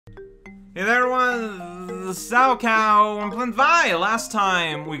Hey there everyone, the Sow Cow, I'm playing Zwei. Last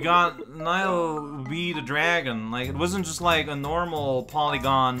time we got Nile beat a dragon. Like, it wasn't just like a normal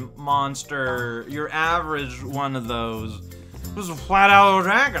polygon monster, your average one of those. It was a flat out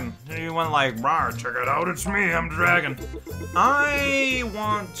dragon. He went like, "Rawr, check it out, it's me, I'm the dragon." I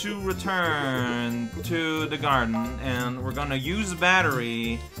want to return to the garden, and we're gonna use a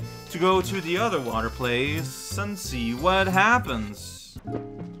battery to go to the other water place and see what happens.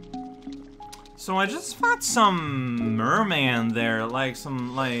 So I just fought some merman there, like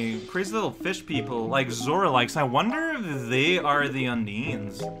some like crazy little fish people, like Zora-likes. I wonder if they are the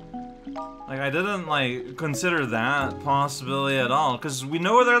Undines. Like, I didn't like consider that possibility at all, because we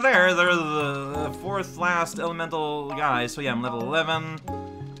know they're there. They're the fourth last elemental guys. So yeah, I'm level 11.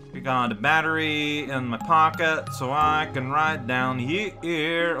 We got a battery in my pocket, so I can ride down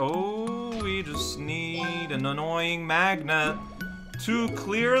here. Oh, we just need an annoying magnet to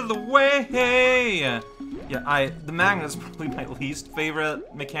clear the way. Yeah, the magnet's probably my least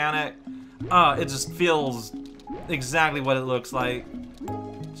favorite mechanic. It just feels exactly what it looks like.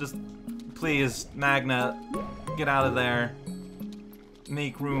 Just, please, magnet, get out of there.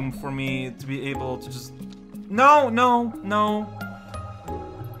 Make room for me to be able to just... No, no, no.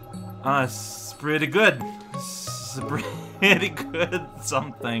 It's pretty good. It's pretty good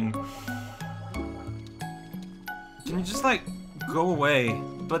something. Can you just, like, go away?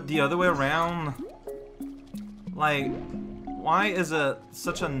 But the other way around? Like, why is it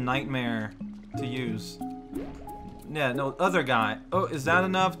such a nightmare to use? Yeah, no, other guy. Oh, is that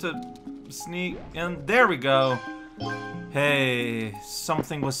enough to sneak in? There we go. Hey,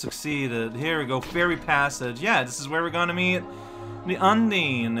 something was succeeded. Here we go, fairy passage. Yeah, this is where we're gonna meet the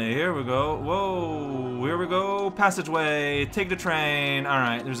Undine. Here we go. Whoa, here we go. Passageway. Take the train.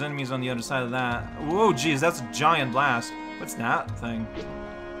 Alright, there's enemies on the other side of that. Whoa, geez, that's a giant blast. What's that thing?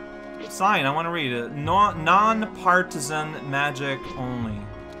 Sign, I want to read it. Non-partisan magic only.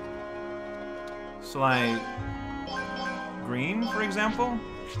 So, like, green, for example?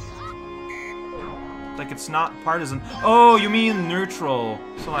 Like, it's not partisan. Oh, you mean neutral.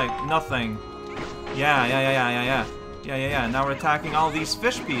 So, like, nothing. Yeah. Now we're attacking all these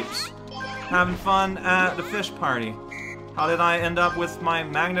fish peeps. Having fun at the fish party. How did I end up with my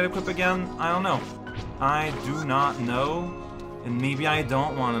magnet equip again? I don't know. I do not know. And maybe I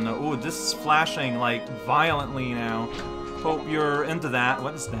don't want to know. Oh, this is flashing, like, violently now. Hope you're into that.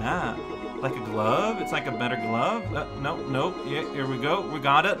 What is that? Like a glove? It's like a better glove? Nope. Yeah, here we go. We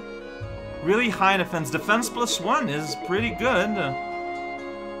got it. Really high defense. Defense +1 is pretty good.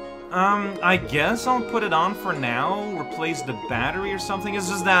 I guess I'll put it on for now. Replace the battery or something. It's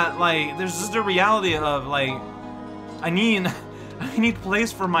just that, like, there's just the reality of, like, I need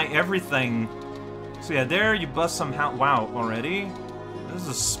place for my everything. So yeah, there you bust some wow, already? This is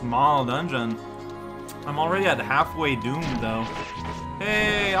a small dungeon. I'm already at halfway doomed, though.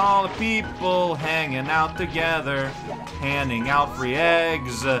 Hey, all the people hanging out together, handing out free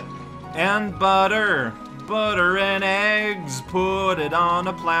eggs and butter. Butter and eggs, put it on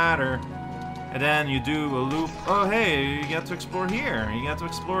a platter. And then you do a loop. Oh, hey, you get to explore here. You get to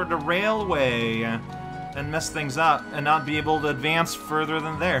explore the railway and mess things up and not be able to advance further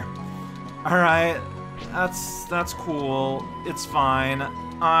than there. Alright, that's cool. It's fine.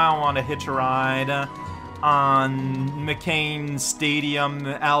 I want to hitch a ride on McCain Stadium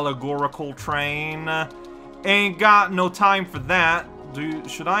allegorical train. Ain't got no time for that.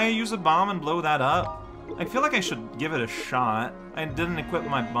 Should I use a bomb and blow that up? I feel like I should give it a shot. I didn't equip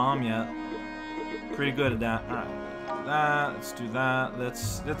my bomb yet. Pretty good at that. Alright. Let's do that.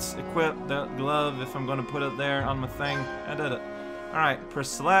 Let's equip that glove if I'm gonna put it there on my thing. I did it. Alright, press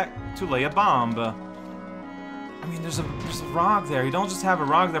select to lay a bomb. I mean, there's a rock there. You don't just have a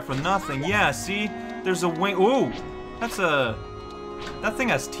rock there for nothing. Yeah, see? There's a wing. Ooh! That thing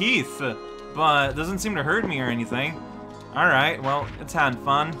has teeth, but it doesn't seem to hurt me or anything. Alright, well, it's had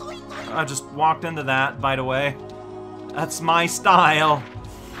fun. I just walked into that, by the way. That's my style.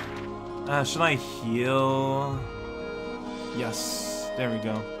 Should I heal? Yes, there we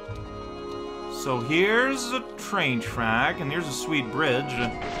go. So here's a train track, and here's a sweet bridge.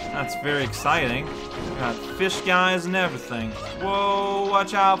 That's very exciting. Got fish guys and everything. Whoa,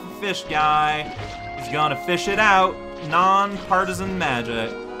 watch out for fish guy. He's gonna fish it out. Non-partisan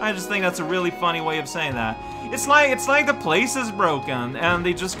magic. I just think that's a really funny way of saying that. It's like the place is broken, and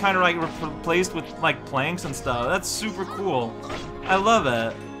they just kind of like replaced with like planks and stuff. That's super cool. I love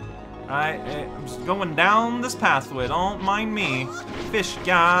it. Alright, I'm just going down this pathway, don't mind me. Fish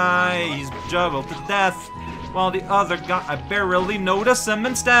guy, he's juggled to death. While the other guy, I barely notice him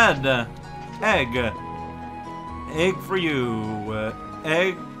instead. Egg. Egg for you.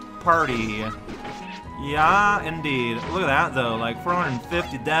 Egg party. Yeah, indeed. Look at that, though. Like,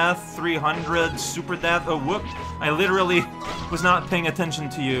 450 death, 300 super death. Oh, whoop. I literally was not paying attention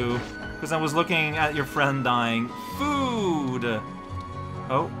to you because I was looking at your friend dying. Food!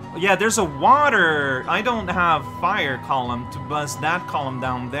 Oh, yeah, there's a water. I don't have fire column to bust that column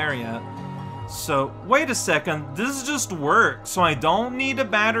down there yet. So, wait a second. This just works. So I don't need a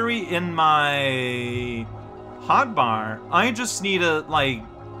battery in my hotbar. I just need it, like,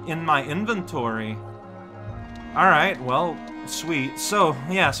 in my inventory. Alright, well, sweet. So,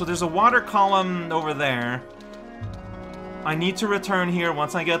 yeah, so there's a water column over there. I need to return here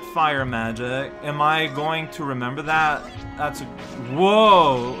once I get fire magic. Am I going to remember that? That's a...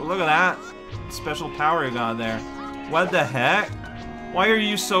 Whoa! Look at that special power you got there. What the heck? Why are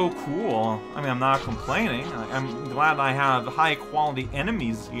you so cool? I mean, I'm not complaining. I'm glad I have high-quality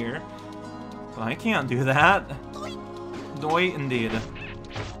enemies here. But I can't do that. Doi, indeed.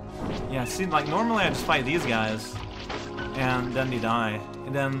 Yeah, see, like, normally I just fight these guys. And then they die.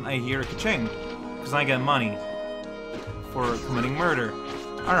 And then I hear a ka-ching. Because I get money for committing murder.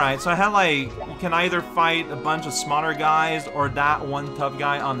 Alright, so I had, like, you can either fight a bunch of smaller guys or that one tough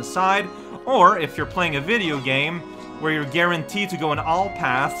guy on the side. Or, if you're playing a video game where you're guaranteed to go in all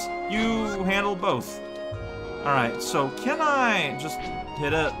paths, you handle both. Alright, so can I just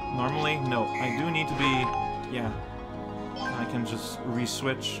hit it normally? No, I do need to be... Yeah. I can just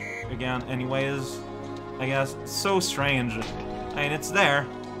re-switch again anyways, I guess. So strange. I mean, it's there.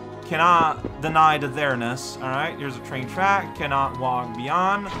 Cannot deny the there-ness. Alright, here's a train track. Cannot walk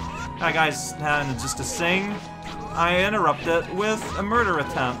beyond. That guy's having just to sing. I interrupt it with a murder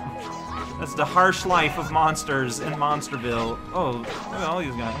attempt. That's the harsh life of monsters in Monsterville. Oh, look at all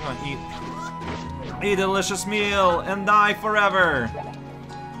these guys. I'm gonna eat a delicious meal and die forever.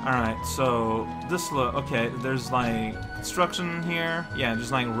 Alright, so this look, okay, there's like construction here. Yeah,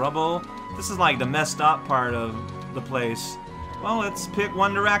 just like rubble. This is like the messed up part of the place. Well, let's pick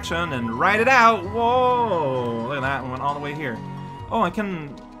one direction and ride it out. Whoa! Look at that, went all the way here. Oh, I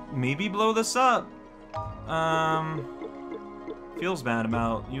can maybe blow this up. Feels bad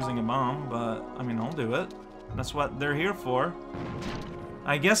about using a bomb, but I mean, I'll do it. That's what they're here for.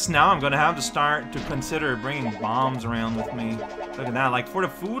 I guess now I'm gonna have to start to consider bringing bombs around with me. Look at that, like for the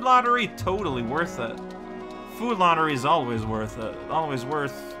food lottery, totally worth it. Food lottery is always worth it. Always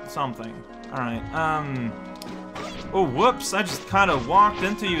worth something. Alright, oh, whoops, I just kind of walked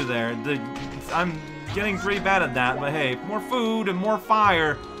into you there. I'm getting pretty bad at that, but hey, more food and more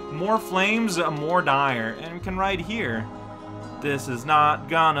fire, more flames, more dire. And we can ride here. This is not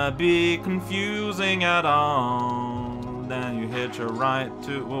gonna be confusing at all. Then you hitch a right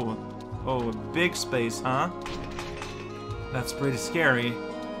to... Oh, a big space, huh? That's pretty scary.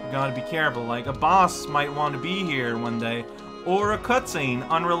 You gotta be careful. Like, a boss might want to be here one day. Or a cutscene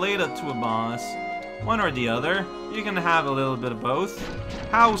unrelated to a boss. One or the other. You can have a little bit of both.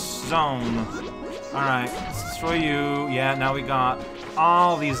 House zone. Alright, let's destroy you. Yeah, now we got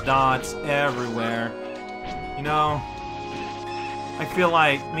all these dots everywhere. You know, I feel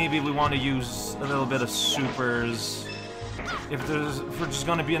like maybe we want to use a little bit of supers. If we're just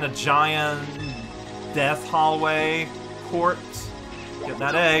gonna be in a giant death hallway court, get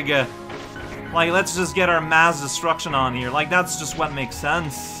that egg. Like, let's just get our mass destruction on here. Like, that's just what makes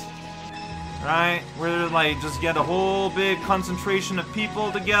sense. Right? We're like, just get a whole big concentration of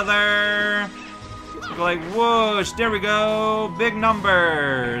people together. Go like, whoosh, there we go. Big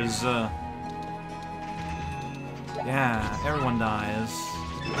numbers. Yeah, everyone dies.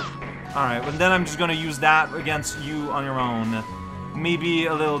 Alright, but then I'm just gonna use that against you on your own. Maybe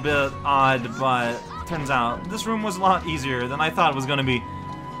a little bit odd, but turns out this room was a lot easier than I thought it was gonna be.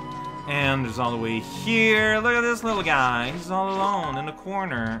 And there's all the way here. Look at this little guy. He's all alone in a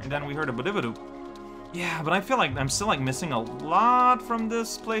corner. And then we heard a ba-doo-ba-doo. Yeah, but I feel like I'm still like missing a lot from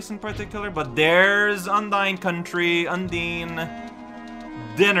this place in particular. But there's Undyne Country, Undine,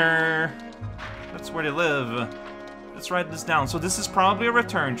 dinner. That's where they live. Let's write this down. So this is probably a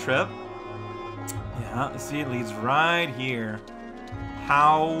return trip. Yeah, see, it leads right here.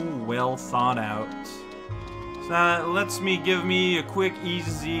 How well thought out. So that lets me give me a quick,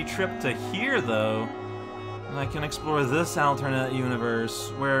 easy trip to here, though. And I can explore this alternate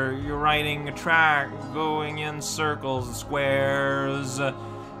universe where you're riding a track, going in circles and squares,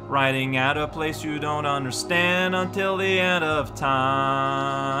 riding at a place you don't understand until the end of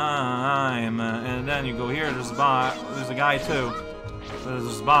time. And then you go here, there's a box, there's a guy too.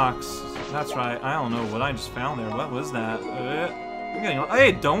 There's a box. That's right, I don't know what I just found there. What was that?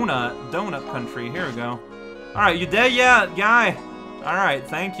 Hey, donut country, here we go. Alright, you dead yet, guy? Alright,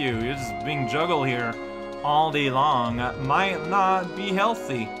 thank you. You're just being juggled here all day long. Might not be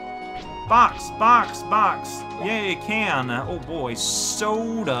healthy. Box, box, box. Yay, can. Oh boy,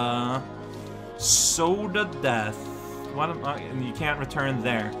 soda. Soda death. What am I, and you can't return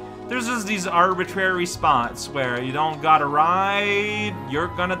there. There's just these arbitrary spots where you don't gotta ride, you're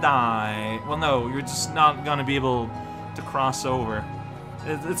gonna die. Well, no, you're just not gonna be able to cross over.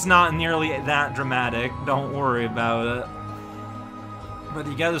 It's not nearly that dramatic, don't worry about it. But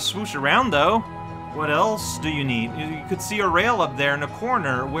you gotta swoosh around, though. What else do you need? You could see a rail up there in the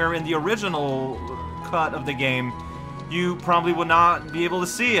corner, where in the original cut of the game, you probably would not be able to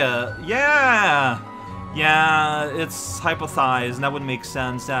see it. Yeah! Yeah, it's hypothesized, and that would make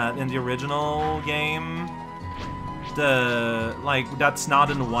sense that in the original game, that's not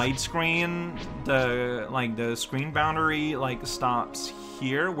in widescreen, the screen boundary, stops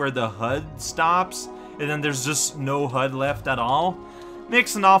here, where the HUD stops, and then there's just no HUD left at all.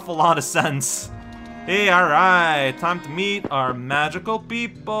 Makes an awful lot of sense. Hey, alright, time to meet our magical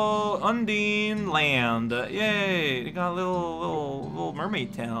people, Undine Land. Yay, they got a little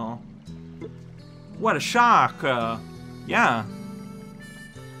mermaid tail. What a shock! Yeah.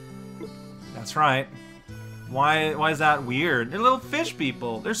 That's right. Why is that weird? They're little fish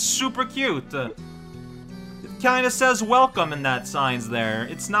people. They're super cute. It kind of says welcome in that signs there.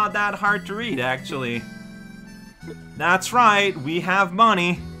 It's not that hard to read, actually. That's right. We have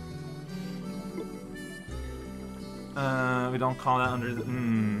money. We don't call that under the...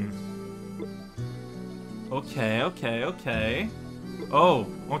 Okay, okay, okay. Oh,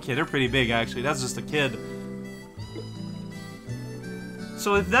 okay, they're pretty big, actually. That's just a kid.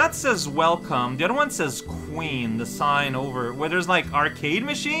 So if that says welcome, the other one says queen, the sign over, where there's, arcade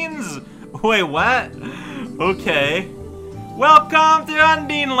machines? Wait, what? Okay. Welcome to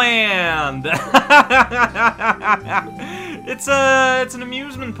Undine Land! It's an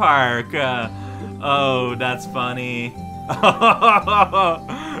amusement park. Oh, that's funny.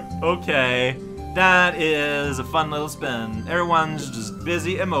 Okay. That is a fun little spin. Everyone's just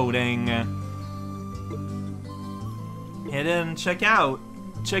busy emoting. Head in, check out.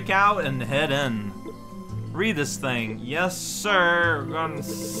 Check out and head in. Read this thing. Yes, sir. We're gonna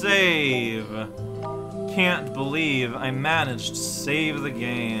save. Can't believe I managed to save the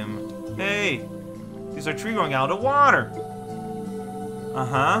game. Hey, these are tree growing out of water.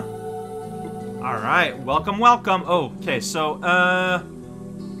 Uh-huh. Alright, welcome, welcome. Oh, okay, so, am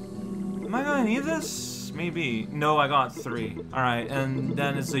I gonna need this? Maybe. No, I got 3. Alright, and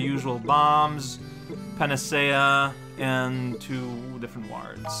then it's the usual bombs, panacea, and 2 different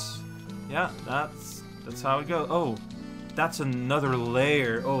wards. Yeah, that's how it goes. Oh, that's another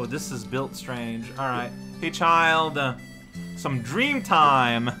layer. Oh, this is built strange. Alright. Hey, child. Some dream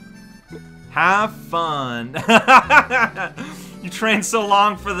time. Have fun. You trained so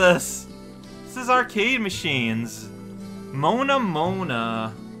long for this. This is arcade machines. Mona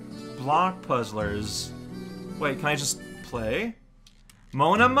Mona. Block puzzlers. Wait, can I just play?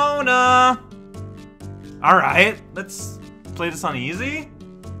 Mona Mona! Alright, let's play this on easy.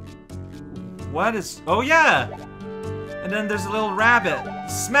 What is... Oh, yeah! And then there's a little rabbit.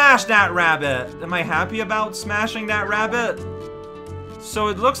 Smash that rabbit! Am I happy about smashing that rabbit? So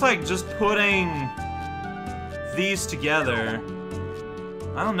it looks like just putting these together.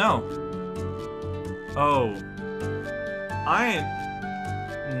 I don't know. Oh.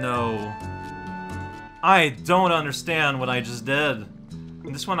 No. I don't understand what I just did.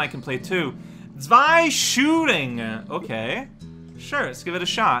 And this one I can play too. Zwei shooting! Okay. Sure, let's give it a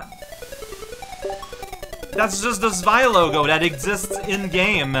shot. That's just the Zwei logo that exists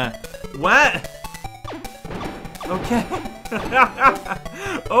in-game. What? Okay.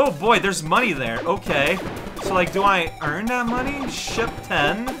 Oh boy, there's money there. Okay. So, do I earn that money? Ship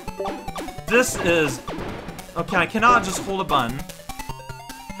 10? This is... Okay, I cannot just hold a button.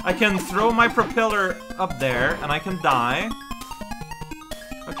 I can throw my propeller up there, and I can die.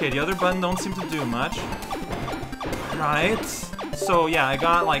 Okay, the other button don't seem to do much. Right. So, yeah, I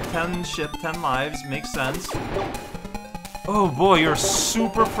got, 10 ship, 10 lives. Makes sense. Oh, boy, you're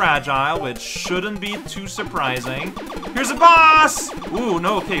super fragile, which shouldn't be too surprising. Here's a boss! Ooh,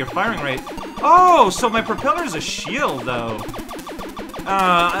 no, okay, your firing rate. Oh, so my propeller's a shield, though.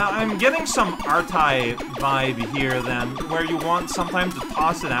 I'm getting some R-Type vibe here, then, where you want sometimes to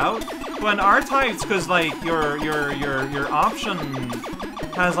toss it out. When R-Type, it's because, your option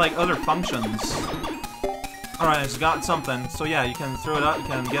has, other functions. Alright, I just got something. So, yeah, you can throw it up, you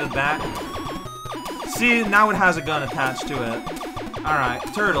can get it back. See, now it has a gun attached to it. Alright,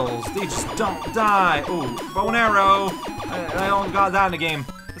 turtles, they just don't die. Ooh, bow and arrow. I don't got that in the game.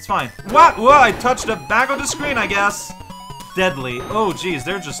 It's fine. What? Whoa, I touched the back of the screen, I guess. Deadly. Oh, geez,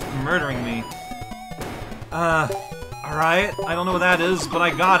 they're just murdering me. Alright, Alright, I don't know what that is, but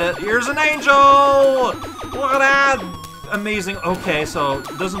I got it. Here's an angel! Look at that! Amazing. Okay, so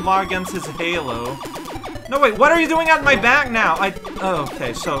it doesn't block against his halo. No, wait, what are you doing at my back now? Oh,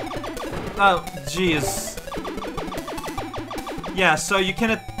 okay, so... Oh, jeez. Yeah, so you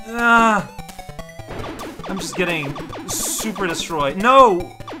can... I'm just getting super destroyed.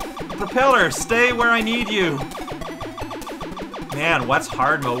 No! Propeller, stay where I need you. Man, what's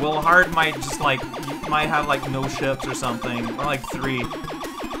hard mode? Well, hard might just, like, you might have, like, no ships or something. Or, like, 3.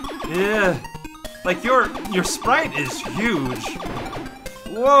 Yeah. Like, your sprite is huge.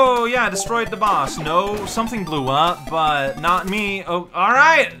 Whoa, yeah, destroyed the boss. No, something blew up, but not me. Oh,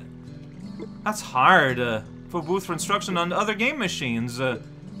 alright! That's hard. For booth for instruction on other game machines.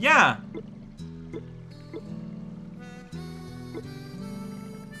 Yeah.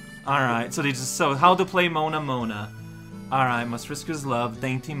 Alright, so how to play Mona Mona. Alright, must risk his love,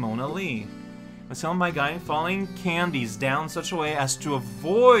 dainty Mona Lee. Must help my guy falling candies down such a way as to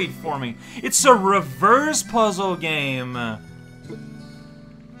avoid forming. It's a reverse puzzle game!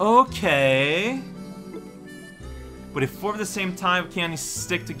 Okay. But if 4 at the same time candies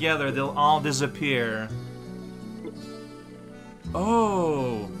stick together, they'll all disappear.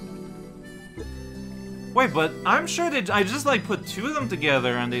 Oh. Wait, but I'm sure I just like put 2 of them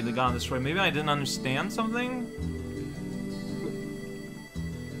together and they got destroyed. Maybe I didn't understand something?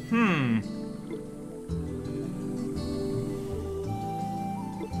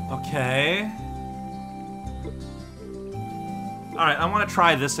 Okay. Alright, I want to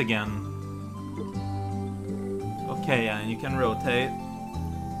try this again. Okay, yeah, and you can rotate.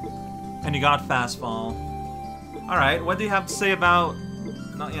 And you got fast fall. Alright, what do you have to say about...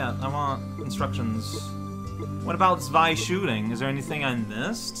 Not yet, I want instructions. What about Zwei shooting? Is there anything I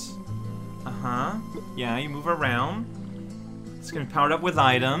missed? Uh-huh. Yeah, you move around. It's gonna be powered up with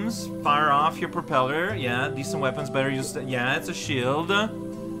items. Fire off your propeller. Yeah, decent weapons, better use... Yeah, it's a shield.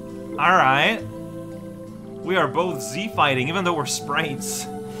 Alright. We are both Z fighting, even though we're sprites.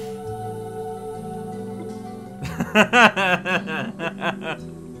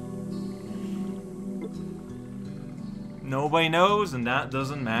 Nobody knows, and that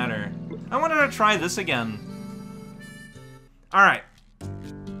doesn't matter. I wanted to try this again. Alright.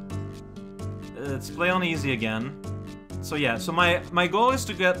 Let's play on easy again. So yeah, so my goal is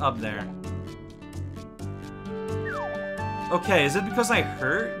to get up there. Okay, is it because I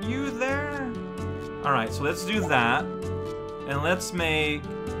hurt you there? Alright, so let's do that. And let's make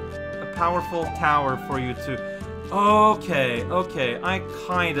a powerful tower for you to... Okay, okay, I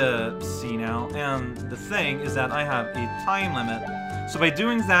kinda see now. And the thing is that I have a time limit. So by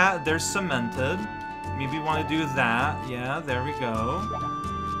doing that, they're cemented. Maybe we want to do that. Yeah, there we go.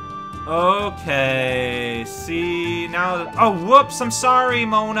 Okay, see, now that... Oh, whoops, I'm sorry,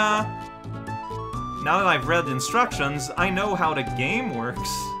 Mona! Now that I've read the instructions, I know how the game works.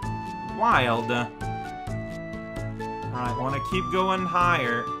 Wild. Alright, want to keep going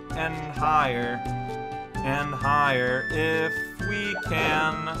higher, and higher, and higher, if we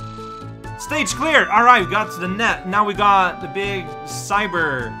can. Stage cleared! Alright, we got to the net. Now we got the big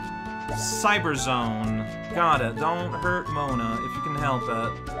cyber zone. Got it. Don't hurt Mona, if you can help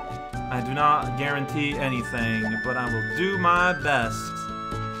it. I do not guarantee anything, but I will do my best.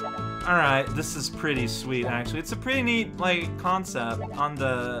 Alright, this is pretty sweet, actually. It's a pretty neat, like, concept on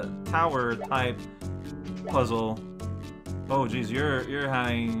the tower type puzzle. Oh, geez, you're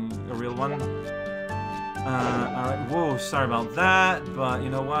having a real one. Alright, whoa, sorry about that, but you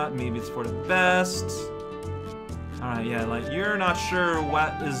know what? Maybe it's for the best. Alright, yeah, like, you're not sure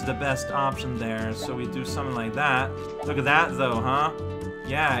what is the best option there, so we do something like that. Look at that, though, huh?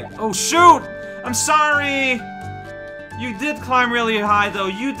 Yeah. Oh, shoot! I'm sorry! You did climb really high, though.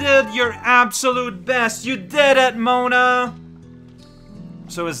 You did your absolute best. You did it, Mona!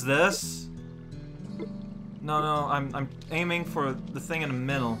 So is this? No, I'm aiming for the thing in the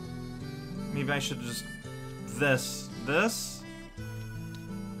middle. Maybe I should just... This.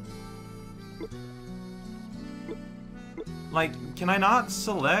 Like, can I not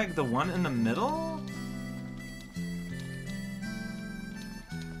select the one in the middle?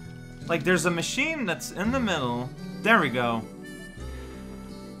 Like, there's a machine that's in the middle. There we go.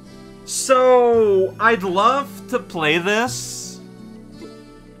 So, I'd love to play this,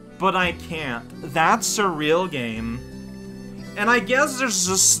 but I can't. That's a real game. And I guess there's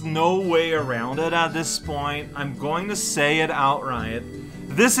just no way around it at this point. I'm going to say it outright.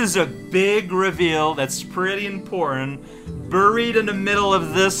 This is a big reveal that's pretty important, buried in the middle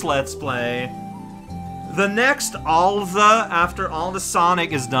of this Let's Play. The next Alva, after all the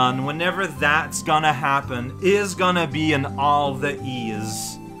Sonic is done, whenever that's gonna happen, is gonna be an All the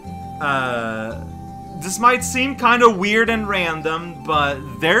E's this might seem kind of weird and random, but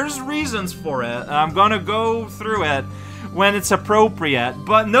there's reasons for it. And I'm gonna go through it when it's appropriate.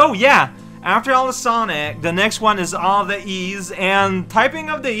 But no, yeah, after all the Sonic, the next one is all the E's, and Typing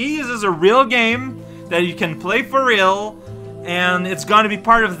of the E's is a real game that you can play for real, and it's gonna be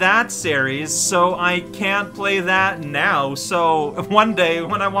part of that series, so I can't play that now. So one day,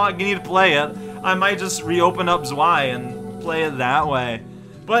 when I need to play it, I might just reopen up Zwei and play it that way.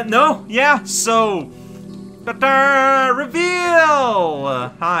 But no, yeah, so... Ta-da! Reveal!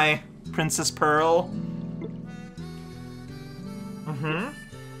 Hi, Princess Pearl.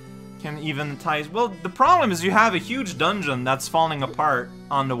 Can even ties... Well, the problem is you have a huge dungeon that's falling apart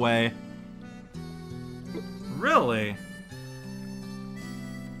on the way. Really?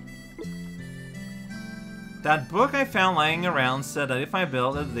 That book I found lying around said that if I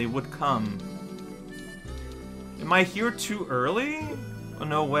built it, they would come. Am I here too early? Oh,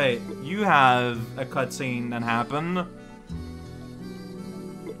 no, wait. You have a cutscene that happened.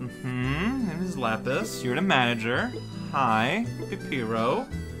 Name is Lapis. You're the manager. Hi, Pipiro.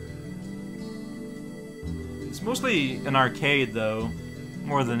 It's mostly an arcade, though,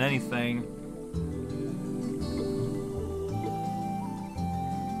 more than anything.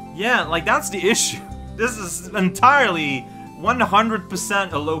 Yeah, like, that's the issue. This is entirely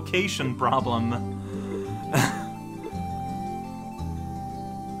 100% a location problem.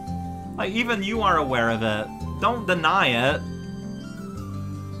 Like, even you are aware of it. Don't deny it.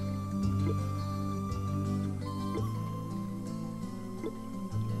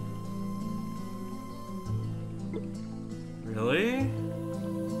 Really?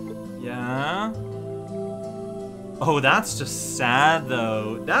 Yeah? Oh, that's just sad,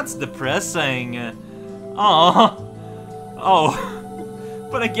 though. That's depressing. Oh. Oh.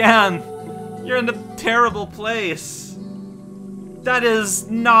 But again, you're in a terrible place. That is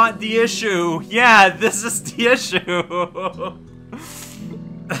not the issue. Yeah, this is the issue.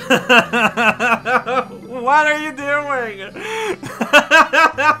 What are you doing?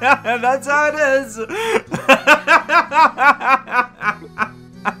 That's how it is.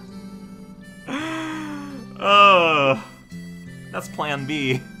 Oh, that's plan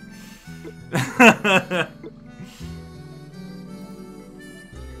B.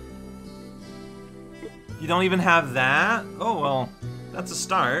 You don't even have that? Oh, well, that's a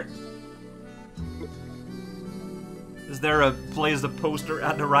start. Is there a place the poster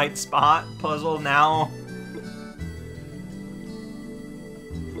at the right spot puzzle now?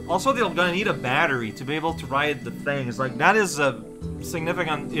 Also, they're gonna need a battery to be able to ride the things. Like, that is a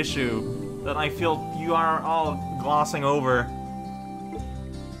significant issue that I feel you are all glossing over.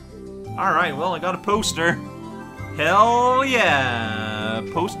 Alright, well, I got a poster. Hell yeah!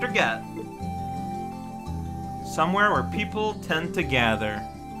 Poster get. Somewhere where people tend to gather.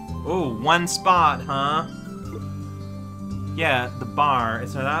 Oh, one spot, huh? Yeah, the bar.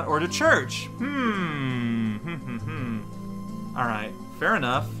 Is that or the church? Alright, fair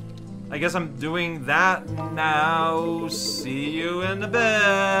enough. I guess I'm doing that now. See you in a bit.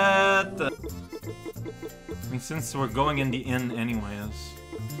 I mean, since we're going in the inn anyways.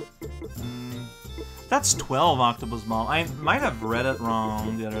 That's 12 octopus ball. I might have read it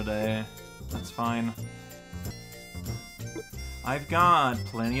wrong the other day. That's fine. I've got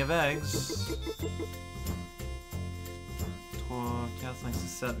plenty of eggs. Cat's nice to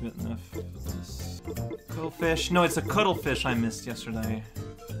set good enough. Cuttlefish. No, it's a cuttlefish I missed yesterday.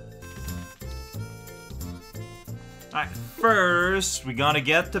 Alright, first we gotta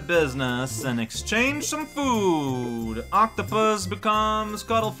get to business and exchange some food. Octopus becomes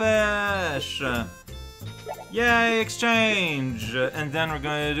cuttlefish. Yay, exchange. And then we're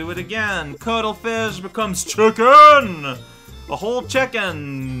gonna do it again. Cuttlefish becomes chicken. A whole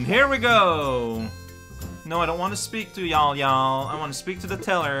chicken. Here we go. No, I don't want to speak to y'all. I want to speak to the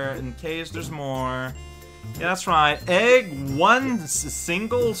teller in case there's more. Yeah, that's right. Egg, one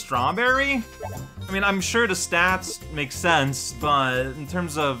single strawberry? I mean, I'm sure the stats make sense, but in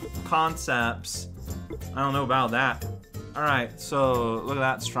terms of concepts, I don't know about that. Alright, so look at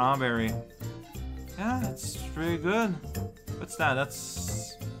that strawberry. Yeah, it's pretty good. What's that?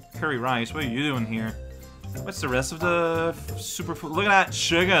 That's curry rice. What are you doing here? What's the rest of the superfood? Look at that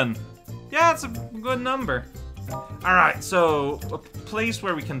chicken. Yeah, it's a good number. Alright, so a place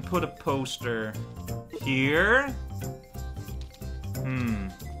where we can put a poster. Here?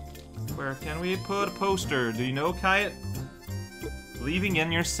 Where can we put a poster? Do you know, Kite? Believing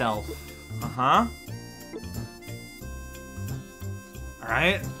in yourself. Uh-huh.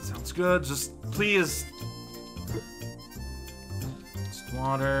 Alright, sounds good. Just please. Just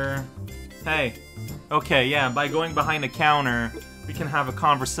water. Hey. Okay, yeah, by going behind a counter, we can have a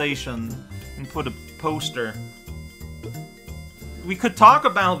conversation and put a poster. We could talk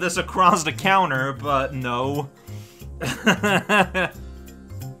about this across the counter, but no.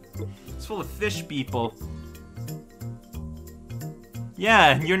 It's full of fish people.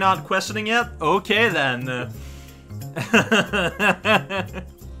 Yeah, you're not questioning it? Okay then.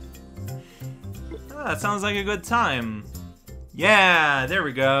 That sounds like a good time. Yeah, there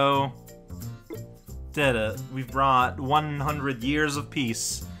we go. Did it. We've brought 100 years of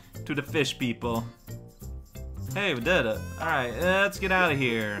peace to the fish people. Hey, we did it. Alright, let's get out of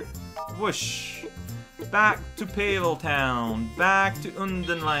here. Whoosh. Back to Paveltown. Back to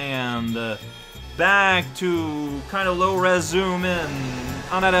Undenland. Back to kind of low-res zoom in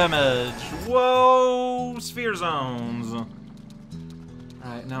on that image. Whoa! Sphere zones.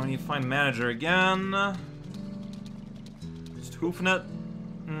 Alright, now we need to find manager again. Just hoofing it.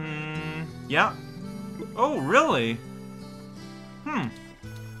 Yeah. Oh, really?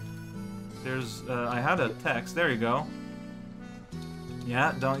 There's, I had a text. There you go.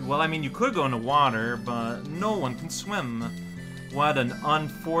 Yeah, don't... Well, I mean, you could go in the water, but no one can swim. What an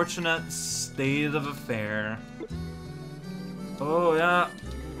unfortunate state of affair. Oh, yeah.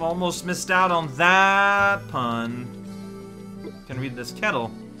 Almost missed out on that pun. Can read this kettle.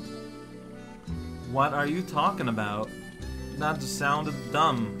 What are you talking about? That just sounded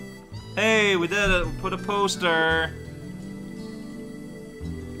dumb. Hey, we did it. We put a poster.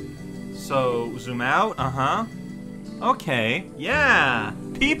 So, zoom out. Uh-huh. Okay. Yeah.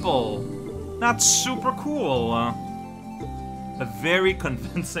 People. That's super cool. A very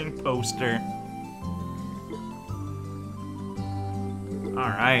convincing poster.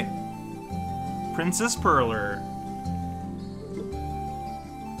 Alright. Princess Perler.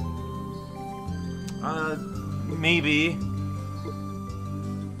 Maybe.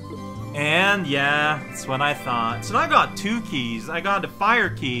 And yeah, that's what I thought. So now I got 2 keys. I got the fire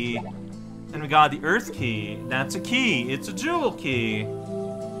key, and we got the earth key. That's a key. It's a jewel key.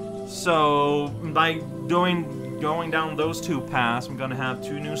 So by going down those 2 paths, I'm gonna have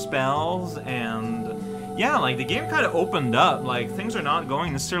 2 new spells, and yeah, like the game kind of opened up. Like things are not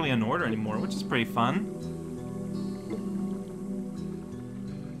going necessarily in order anymore, which is pretty fun.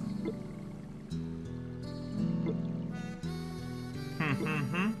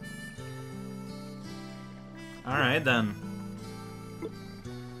 Alright then.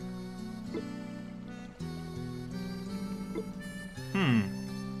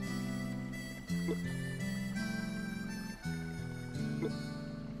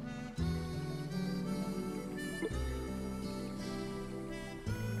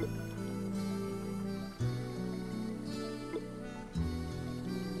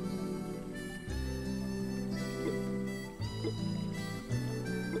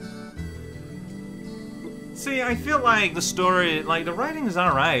 See, I feel like the story, like the writing is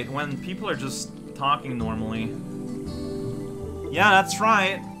alright when people are just talking normally. Yeah, that's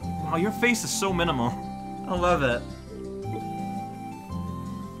right. Wow, your face is so minimal. I love it.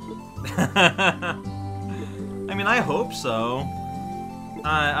 I mean, I hope so.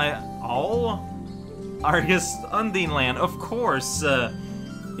 All? Argus Undenland, of course.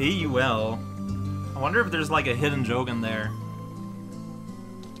 AUL. I wonder if there's like a hidden joke in there.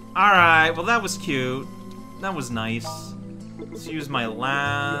 Alright, well that was cute. That was nice. Let's use my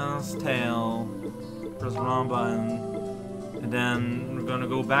last tail. Press the wrong button. And then we're gonna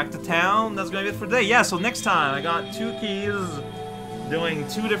go back to town. That's gonna be it for today. Yeah, so next time I got 2 keys doing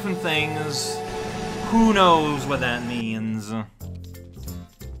 2 different things. Who knows what that means?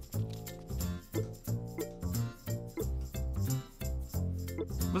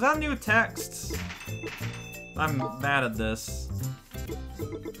 Was that new text? I'm mad at this.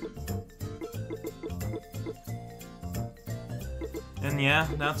 And yeah,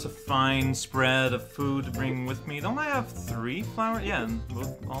 that's a fine spread of food to bring with me. Don't I have 3 flowers? Yeah,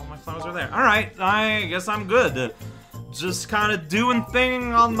 all my flowers are there. Alright, I guess I'm good. Just kind of doing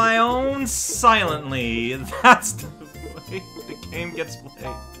thing on my own silently. That's the way the game gets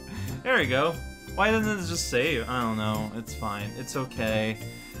played. There we go. Why doesn't it just save? I don't know. It's fine. It's okay.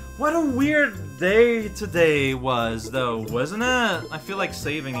 What a weird day today was, though, wasn't it? I feel like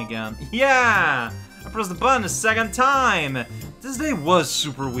saving again. Yeah! I pressed the button a 2nd time! This day was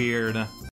super weird.